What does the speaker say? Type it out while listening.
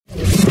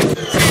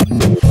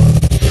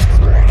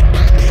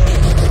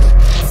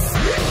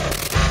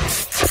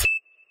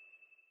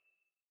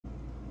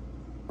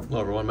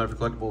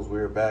Collectibles. We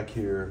are back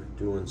here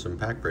doing some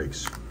pack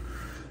breaks.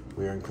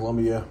 We are in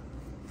Columbia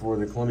for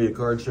the Columbia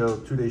Card Show,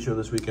 2-day show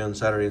this weekend,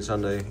 Saturday and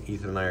Sunday.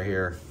 Ethan and I are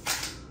here,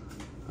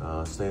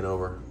 staying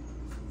over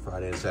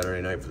Friday and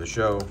Saturday night for the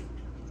show.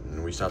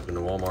 And we stopped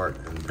into Walmart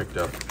and picked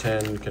up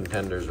 10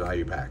 Contenders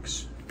value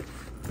packs.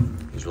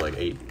 These were like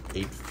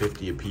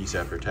 $8.50 a piece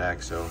after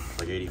tax, so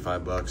like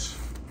 85 bucks.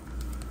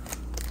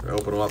 We're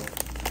gonna open them up,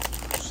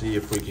 see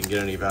if we can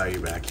get any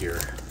value back here.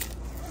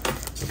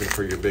 Looking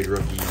for your big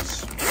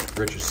rookies,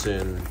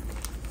 Richardson,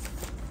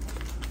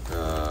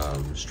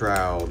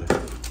 Stroud,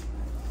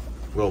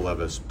 Will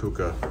Levis,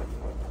 Puka.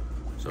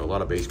 So a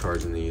lot of base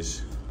cards in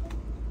these.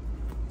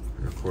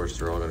 And of course,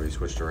 they're all gonna be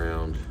switched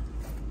around.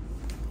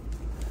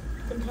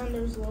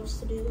 Contenders loves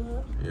to do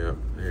that. Yep,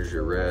 here's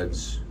your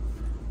reds.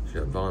 You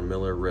got Von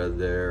Miller red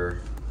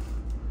there,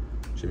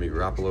 Jimmy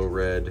Garoppolo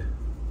red,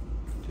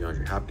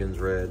 DeAndre Hopkins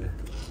red.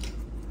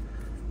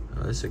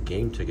 This is a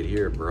game ticket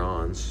here,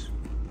 bronze.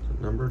 Is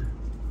it numbered?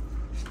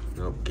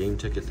 Nope, game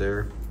ticket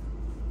there.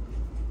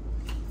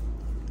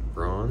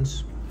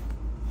 Bronze.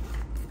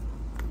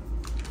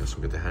 Guess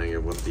we'll get the hang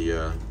of what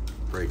the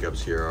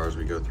breakups here are as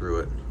we go through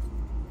it.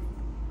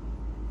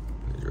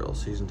 These are all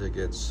season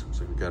tickets.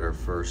 Looks like we got our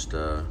first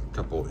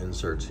couple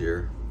inserts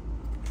here.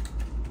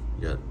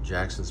 You got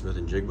Jackson Smith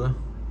and Jigba,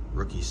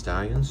 rookie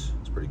Stallions.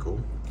 It's pretty cool.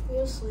 We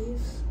have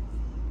sleeves.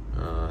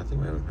 I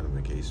think we have them in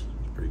the case.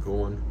 It's a pretty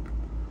cool one.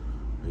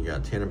 You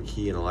got Tanner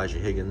McKee and Elijah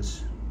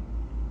Higgins,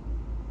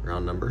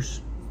 round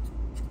numbers.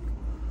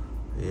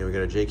 And we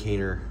got a Jake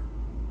Haener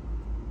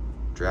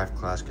draft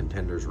class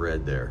Contenders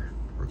red there,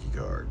 rookie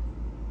card.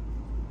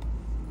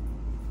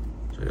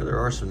 So yeah, there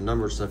are some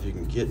number stuff you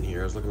can get in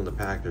here. I was looking at the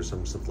pack. There's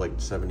some stuff like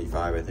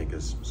 75, I think,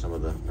 is some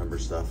of the number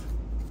stuff.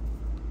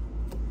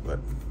 But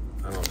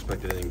I don't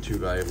expect anything too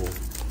valuable.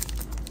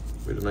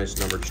 We had a nice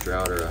numbered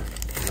Stroud or a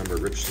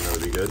numbered Richardson, that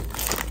would be good.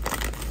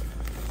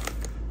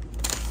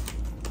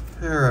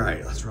 All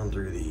right, let's run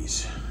through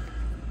these.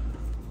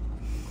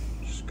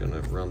 Just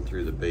gonna run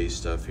through the base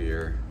stuff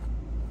here.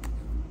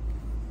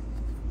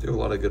 Do have a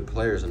lot of good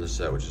players in this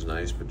set, which is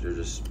nice, but they're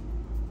just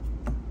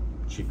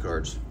cheap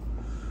cards.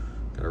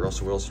 Got a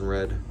Russell Wilson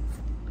red,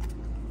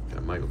 got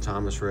a Michael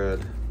Thomas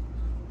red,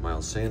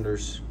 Miles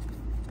Sanders,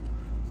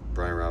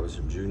 Brian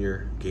Robinson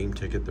Jr., game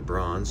ticket, the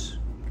bronze.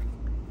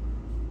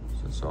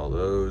 So that's all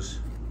those.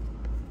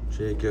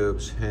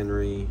 Jacobs,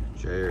 Henry,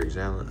 Jair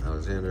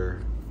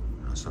Alexander,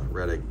 Hassan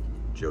Reddick,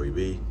 Joey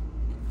B,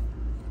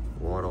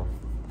 Waddle,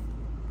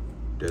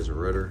 Desmond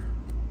Ritter,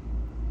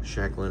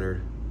 Shaq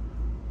Leonard,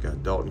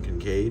 got Dalton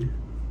Kincaid,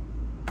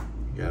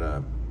 got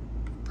a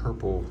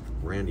purple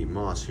Randy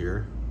Moss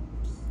here,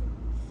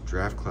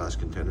 draft class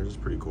Contenders. It's a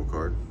pretty cool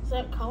card. Is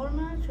that color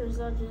match or is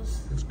that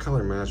just? It's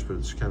color match, but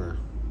it's kind of,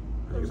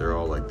 I think they're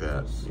all like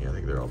that. Yeah, I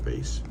think they're all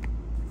base.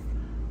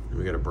 And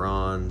we got a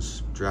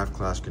bronze draft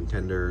class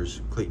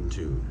Contenders Clayton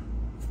Tune.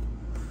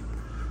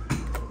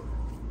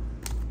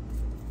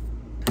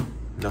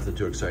 Nothing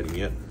too exciting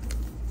yet.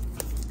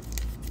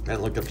 I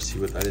didn't look to see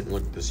what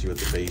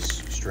the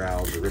base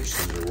Strouds or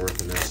Richardsons are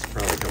worth in this.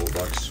 Probably a couple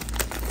bucks.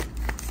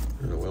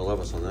 There's a Will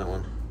Levis on that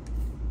one.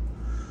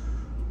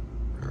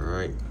 All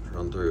right,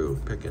 run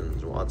through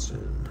Pickens,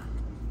 Watson,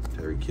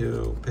 Terry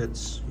Kill,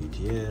 Pitts,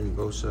 ETN,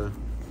 Bosa,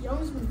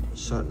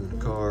 Sutton,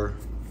 Carr.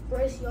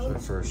 So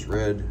first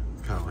red,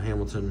 Kyle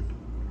Hamilton,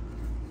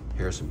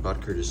 Harrison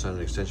Butker just signed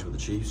an extension with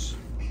the Chiefs.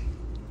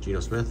 Geno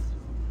Smith,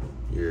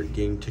 your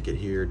game ticket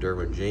here,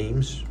 Derwin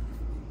James,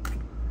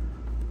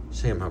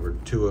 Sam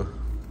Hubbard, Tua,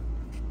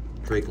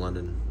 Drake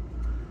London,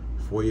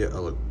 Foye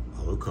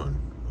Oluokun,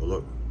 I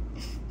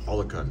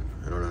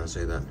don't know how to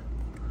say that.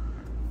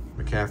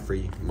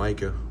 McCaffrey,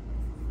 Micah,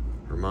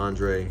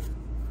 Ramondre.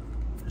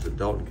 There's a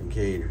Dalton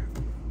Kincaid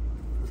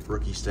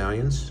rookie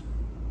Stallions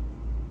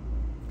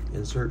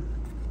insert.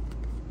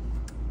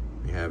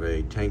 We have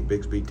a Tank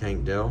Bigsby,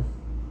 Tank Dell,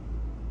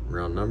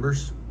 round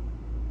numbers.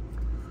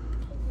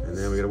 And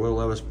then we got a Will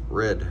Levis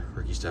red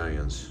rookie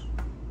Stallions.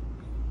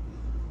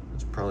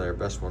 That's probably our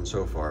best one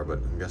so far, but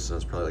I'm guessing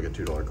that's probably like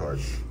a $2 card.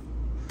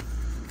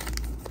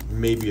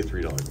 Maybe a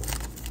 $3 one.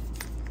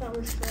 That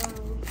was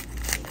Stroud.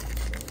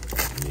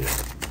 Yeah.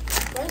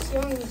 Bryce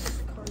Young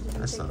is card.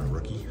 That's not a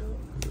rookie.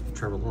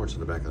 Trevor Lawrence in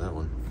the back of that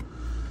one.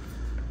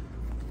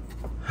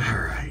 All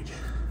right.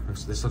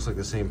 This looks like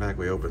the same pack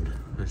we opened.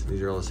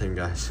 These are all the same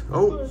guys.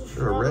 Oh,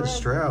 a red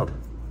Stroud.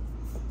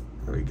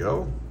 There we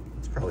go.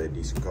 It's probably a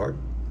decent card.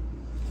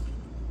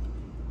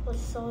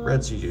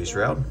 Red CJ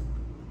Stroud.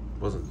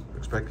 Wasn't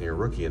expecting a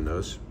rookie in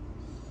those.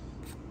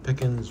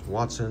 Pickens,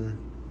 Watson,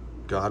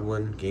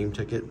 Godwin, game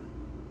ticket,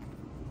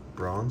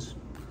 bronze.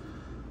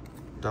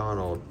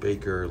 Donald,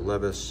 Baker,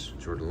 Levis,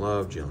 Jordan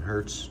Love, Jalen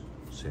Hurts,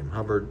 Sam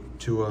Hubbard,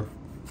 Tua.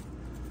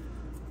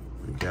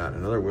 We've got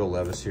another Will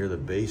Levis here, the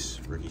base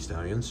rookie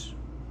Stallions.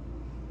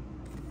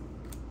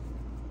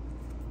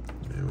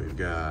 And we've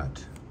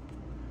got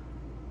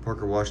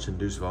Parker Washington,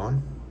 Deuce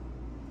Vaughn.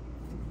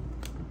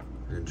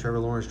 And Trevor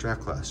Lawrence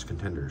draft class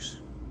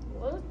Contenders.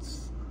 What?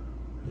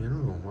 Yeah, I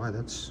don't know why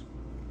that's.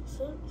 Is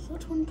that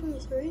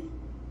 2023?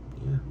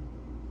 Yeah.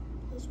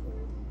 That's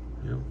weird.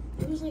 Yep.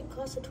 He was like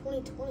class of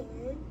 2020,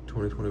 right?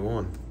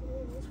 2021.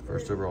 Yeah,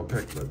 First overall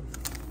pick, but.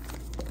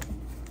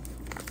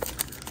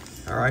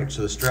 All right,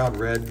 so the Stroud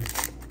red.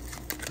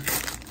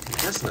 I'm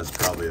guessing that's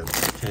probably a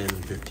 $10,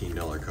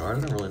 $15 card.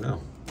 I don't really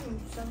know.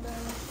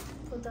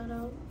 Put that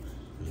out.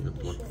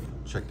 Yeah,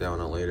 check that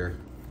one out later.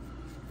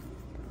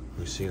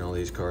 We've seen all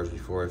these cards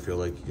before, I feel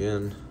like,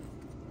 again.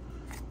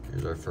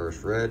 Here's our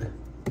first red.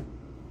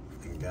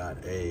 We got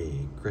a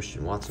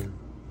Christian Watson,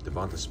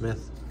 Devonta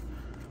Smith,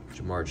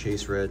 Jamar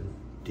Chase red,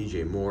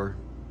 DJ Moore,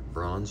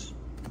 bronze,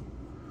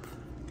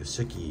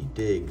 Gesicki,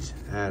 Diggs,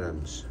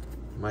 Adams,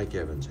 Mike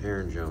Evans,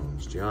 Aaron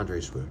Jones,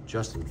 DeAndre Swift,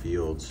 Justin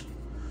Fields,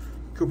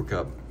 Cooper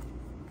Kupp.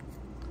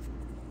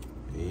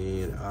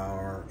 And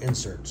our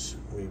inserts,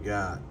 we've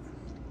got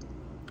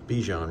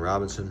Bijan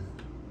Robinson,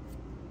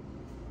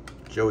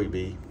 Joey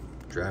B,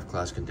 draft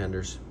class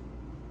contenders,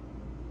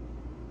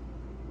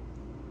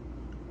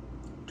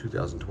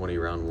 2020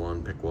 round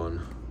 1, pick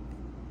 1.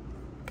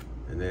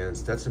 And then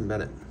Stetson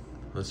Bennett.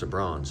 That's a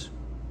bronze.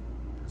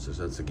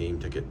 That's a game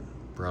ticket.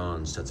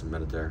 Bronze, Stetson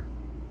Bennett there.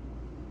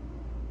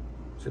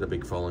 See that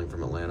big falling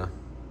from Atlanta?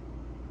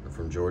 Or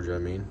from Georgia, I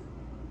mean.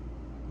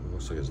 It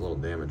looks like it's a little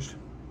damaged.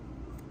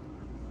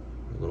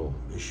 A little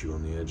issue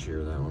on the edge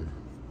here, that one.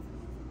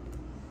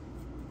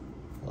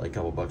 Like a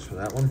couple bucks for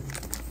that one.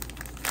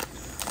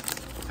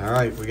 All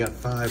right, we got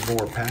 5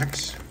 more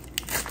packs.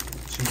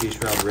 CJ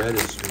Stroud red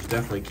is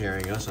definitely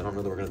carrying us. I don't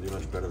know that we're going to do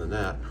much better than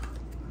that.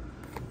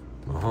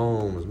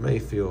 Mahomes,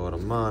 Mayfield,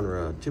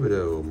 Amon-Ra,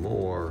 Thibodeau,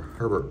 Moore,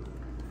 Herbert,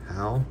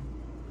 Howell.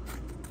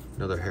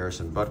 Another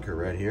Harrison Butker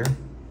right here.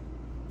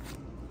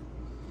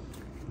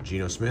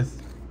 Geno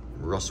Smith,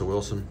 Russell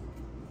Wilson.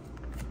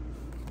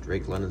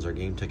 Drake London's our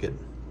game ticket.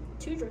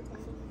 2 Drake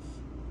Londons.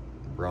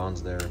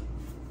 Bronze there.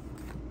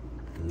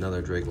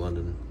 Another Drake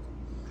London.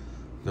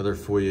 Another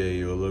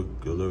Foye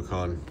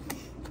Oluokun.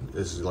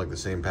 This is like the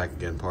same pack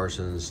again.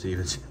 Parsons,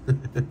 Stevens.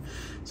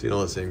 Seen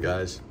all the same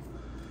guys.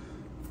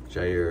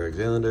 Jair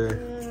Alexander.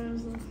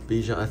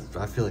 Bijan.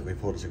 I feel like we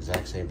pulled this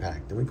exact same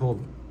pack. Then we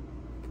pulled.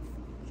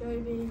 Joey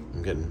B.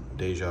 I'm getting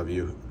deja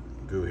vu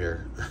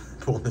here.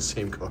 Pulling the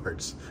same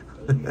cards.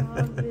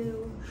 Deja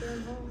vu.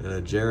 And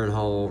a Jaron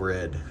Hall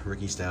red.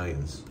 Ricky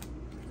Stallions.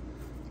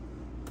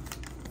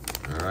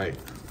 All right.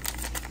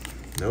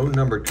 No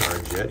numbered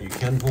cards yet. You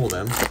can pull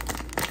them. I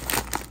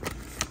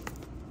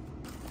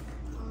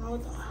don't know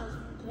what the hell.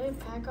 Do they have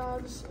pack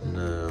odds?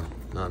 No,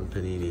 not in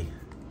Panini.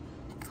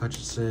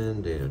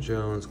 Hutchinson, Daniel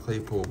Jones,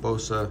 Claypool,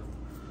 Bosa,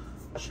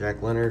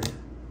 Shaq Leonard,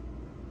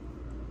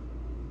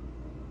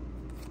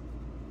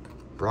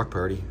 Brock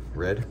Purdy,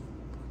 red.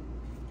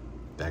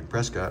 Dak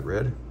Prescott,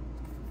 red.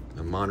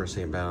 Amon-Ra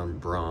St. Brown,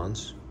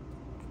 bronze.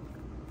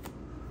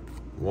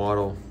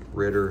 Waddle,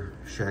 Ritter,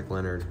 Shaq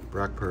Leonard,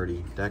 Brock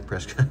Purdy, Dak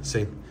Prescott,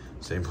 same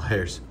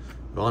players.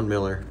 Von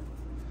Miller,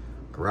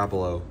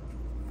 Garoppolo,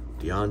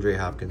 DeAndre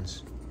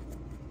Hopkins.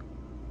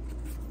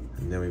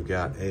 And then we've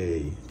got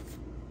a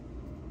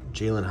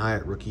Jalen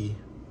Hyatt rookie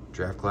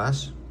draft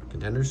class,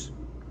 contenders.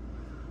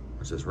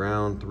 It says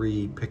round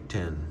 3, pick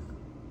 10.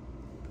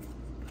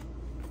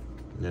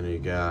 And then you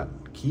got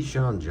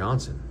Keyshawn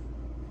Johnson.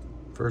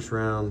 First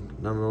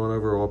round, number 1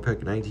 overall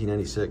pick,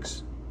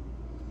 1996.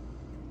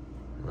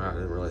 Wow, I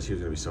didn't realize he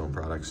was going to be selling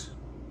products.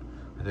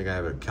 I think I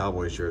have a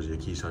Cowboys jersey of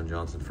Keyshawn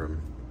Johnson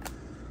from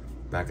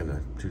back in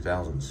the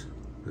 2000s.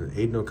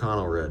 Aiden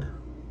O'Connell red.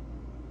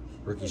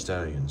 Rookie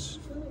Stallions.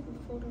 I feel like we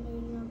pulled an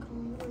Aiden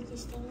O'Connell Rookie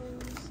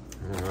Stallions.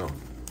 I don't know.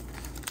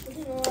 We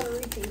did a lot of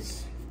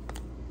repeats.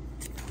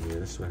 Yeah,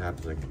 this is what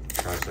happens like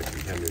products like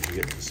Contenders. You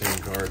get the same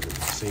cards and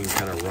the same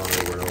kind of run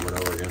over and over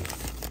and over again.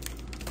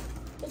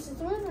 It's a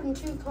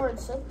 302 card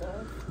set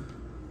though.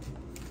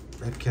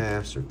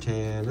 Metcalfs are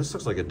 10. This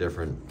looks like a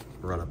different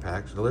run of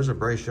packs. So there's a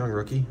Bryce Young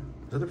rookie.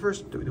 Is that the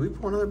first? Did we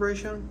pull another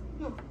Bryce Young?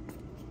 No.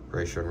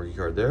 Bryce Young rookie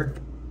card there.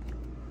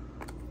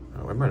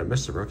 Oh, I might have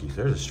missed some rookies.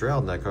 There's a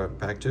Stroud in that card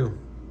pack too.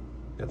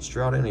 Got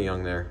Stroud and a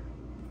Young there.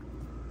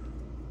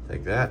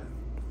 Take that.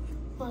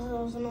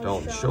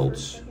 Dalton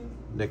Schultz,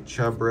 Nick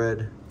Chubb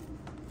red,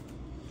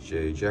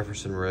 Jay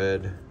Jefferson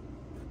red,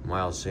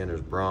 Miles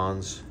Sanders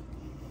bronze,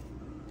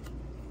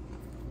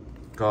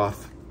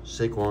 Goff,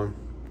 Saquon,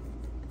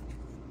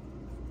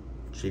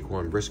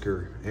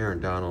 Brisker, Aaron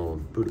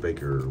Donald, Buda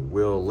Baker,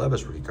 Will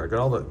Levis rookie card.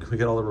 We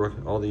got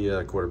all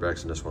the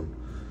quarterbacks in this one.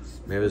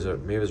 Maybe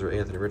there's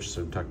Anthony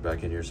Richardson tucked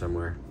back in here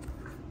somewhere.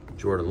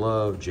 Jordan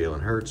Love,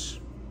 Jalen Hurts.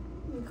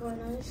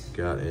 Nice.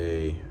 Got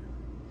a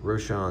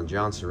Roshan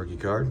Johnson rookie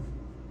card.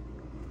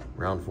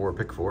 Round 4,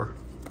 pick 4.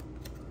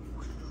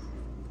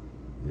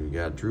 You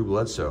got Drew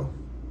Bledsoe.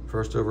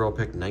 First overall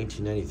pick,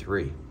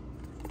 1993.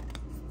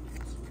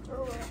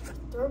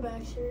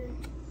 Throwbacks here.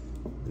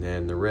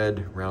 And the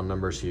red round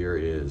numbers here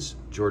is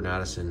Jordan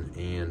Addison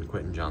and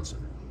Quentin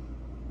Johnson.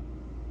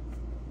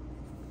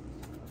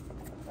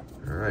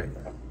 All right.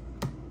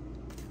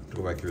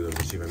 Go back through those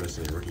and see if I missed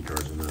any rookie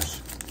cards in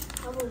those.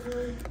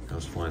 Probably. I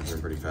was flying through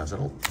them pretty fast. I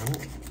don't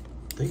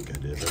think I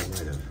did, but I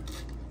might have.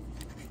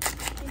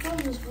 The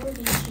problem is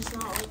rookies, just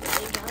not like the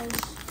big guys.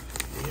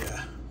 Yeah.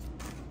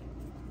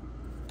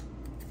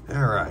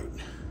 All right.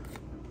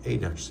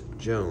 Anderson,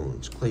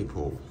 Jones,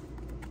 Claypool,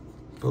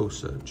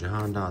 Bosa,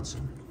 Jahan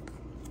Dotson,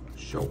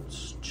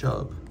 Schultz,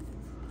 Chubb,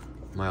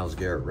 Myles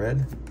Garrett,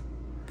 red.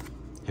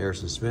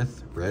 Harrison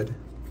Smith, red.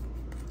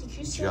 Did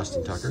you see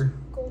Justin Tucker.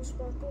 Gold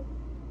sparkle?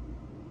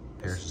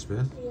 Harrison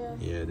Smith? Yeah.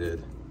 Yeah, it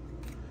did.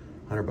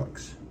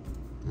 $100.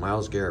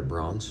 Myles Garrett,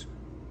 bronze.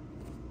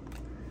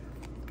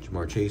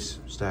 Jamar Chase,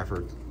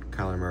 Stafford,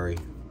 Kyler Murray,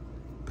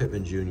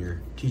 Pittman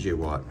Jr., TJ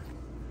Watt,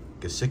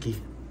 Gesicki,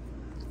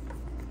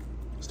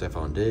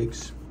 Stephon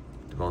Diggs,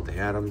 Devontae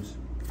Adams.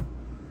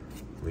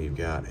 We've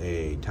got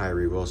a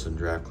Tyree Wilson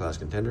draft class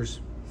contenders.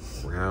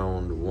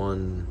 Round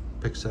 1,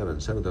 pick 7,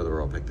 7th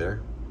overall pick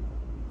there.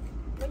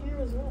 What year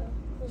was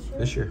that?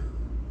 This year.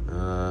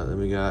 Then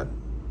we got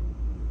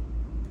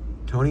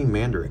Tony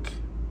Mandrick,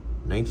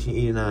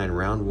 1989,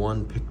 round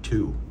 1, pick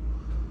 2.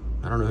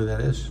 I don't know who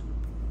that is.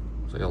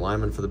 It's like a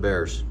lineman for the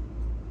Bears.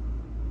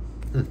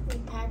 The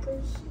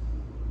Packers.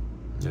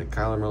 Yeah,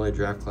 Kyler Murray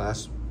draft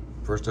class,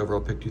 first overall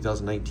pick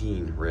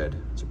 2019,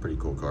 red. It's a pretty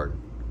cool card.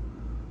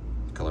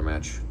 Color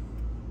match.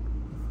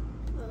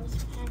 Oh,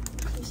 it's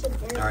Packers. You said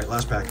Bears. All right,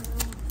 last pack.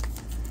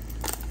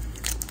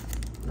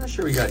 I'm not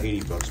sure we got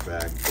 $80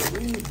 back, but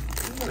we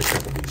got a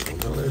couple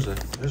decent ones. Oh,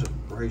 there's a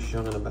Bryce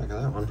Young on the back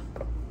of that one.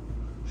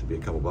 Should be a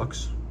couple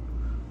bucks.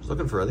 I was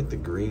looking for, I think the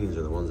greens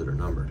are the ones that are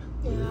numbered.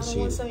 Yeah,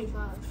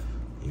 175.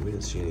 Yeah, we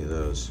didn't see any of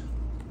those.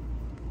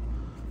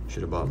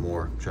 Should have bought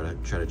more. Try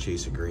to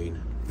chase a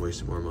green.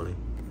 Wasted more money.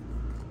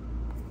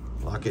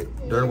 Lockett,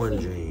 Yeah,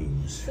 Derwin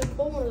James. Should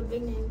pull one of the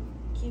big name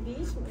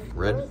QBs.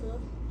 Red.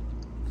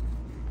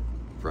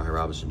 Brian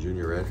Robinson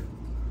Jr. red.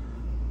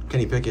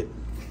 Kenny Pickett.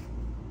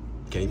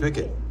 Kenny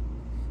Pickett.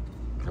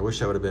 I wish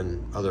that would have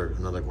been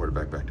another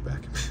quarterback back to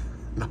back.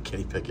 Not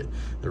Kenny Pickett.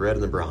 The red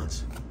and the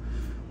bronze.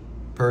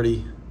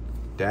 Purdy,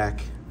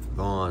 Dak,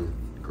 Vaughn,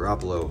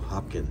 Garoppolo,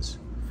 Hopkins,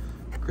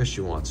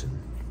 Christian Watson,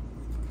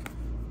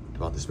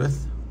 Devontae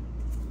Smith,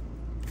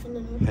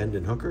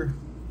 Hendon Hooker.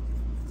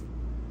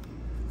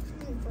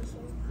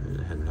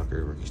 Hendon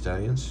Hooker, rookie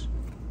Stallions.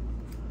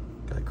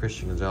 Got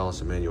Christian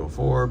Gonzalez, Emmanuel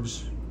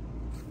Forbes.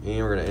 And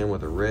we're going to end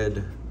with a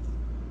red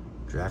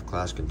draft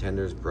class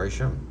contenders, Bryce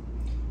Young.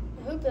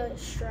 I hope that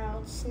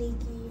Stroud,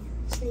 sneaky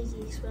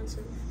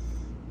expensive.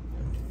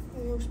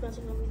 Like, more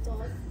expensive than we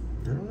thought.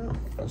 I don't know.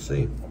 We'll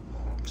see.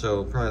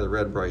 So probably the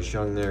red Bryce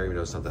Young there, even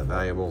though it's not that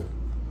valuable.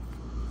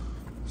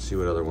 See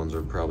what other ones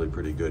are probably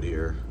pretty good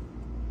here.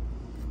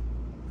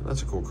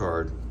 That's a cool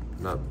card.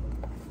 Not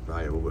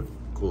valuable, but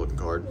cool looking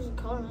card. There's a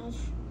color match.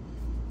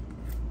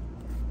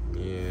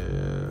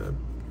 Yeah,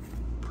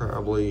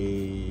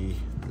 probably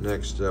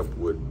next up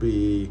would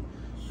be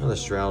another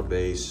Stroud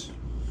base,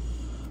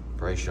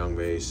 Bryce Young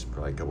base,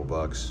 probably a couple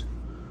bucks.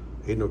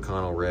 Aiden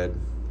O'Connell red,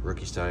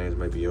 rookie Stallions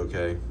might be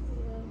okay.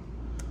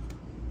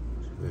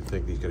 Yeah. I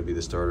think he's going to be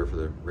the starter for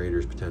the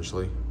Raiders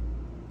potentially,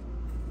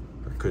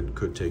 or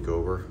could take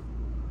over.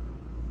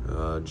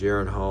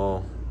 Jaron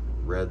Hall,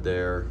 red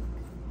there.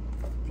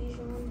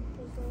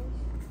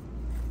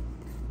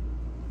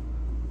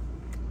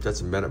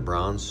 Stetson Bennett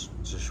bronze.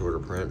 It's a shorter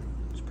print.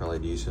 It's probably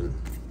decent.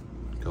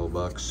 Couple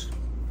bucks.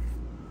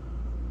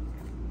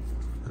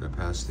 And I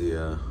passed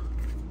the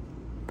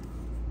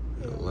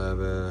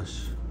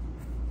Levis.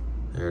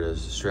 There it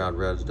is. The Stroud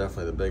red is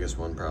definitely the biggest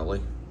one,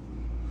 probably.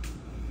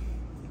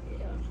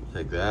 Yeah.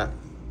 Take that.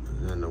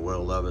 And then the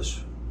Will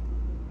Levis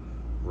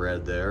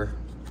red there.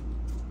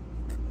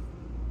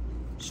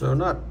 So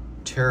not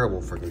terrible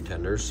for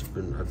contenders.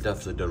 I've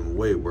definitely done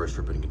way worse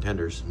for putting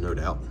contenders, no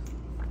doubt.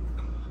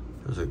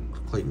 There's a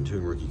Clayton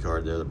Tune rookie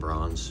card there, the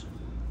bronze.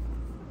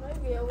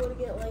 Might be able to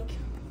get like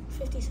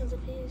 50 cents a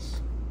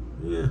piece.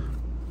 Yeah.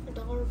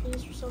 $1 a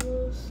piece for some of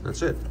those.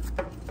 That's it.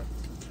 All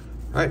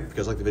right, if you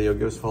guys like the video,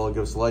 give us a follow,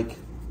 give us a like.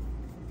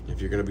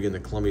 If you're going to be in the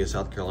Columbia,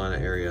 South Carolina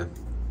area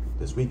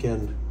this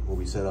weekend, we'll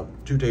be set up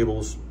 2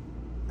 tables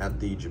at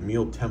the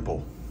Jameel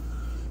Temple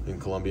in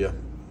Columbia.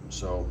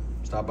 So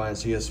stop by and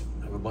see us.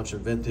 Have a bunch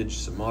of vintage,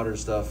 some modern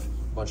stuff,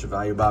 a bunch of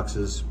value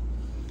boxes,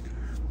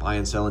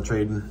 buying, selling,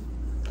 trading.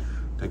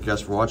 Thank you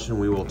guys for watching.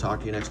 We will talk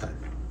to you next time.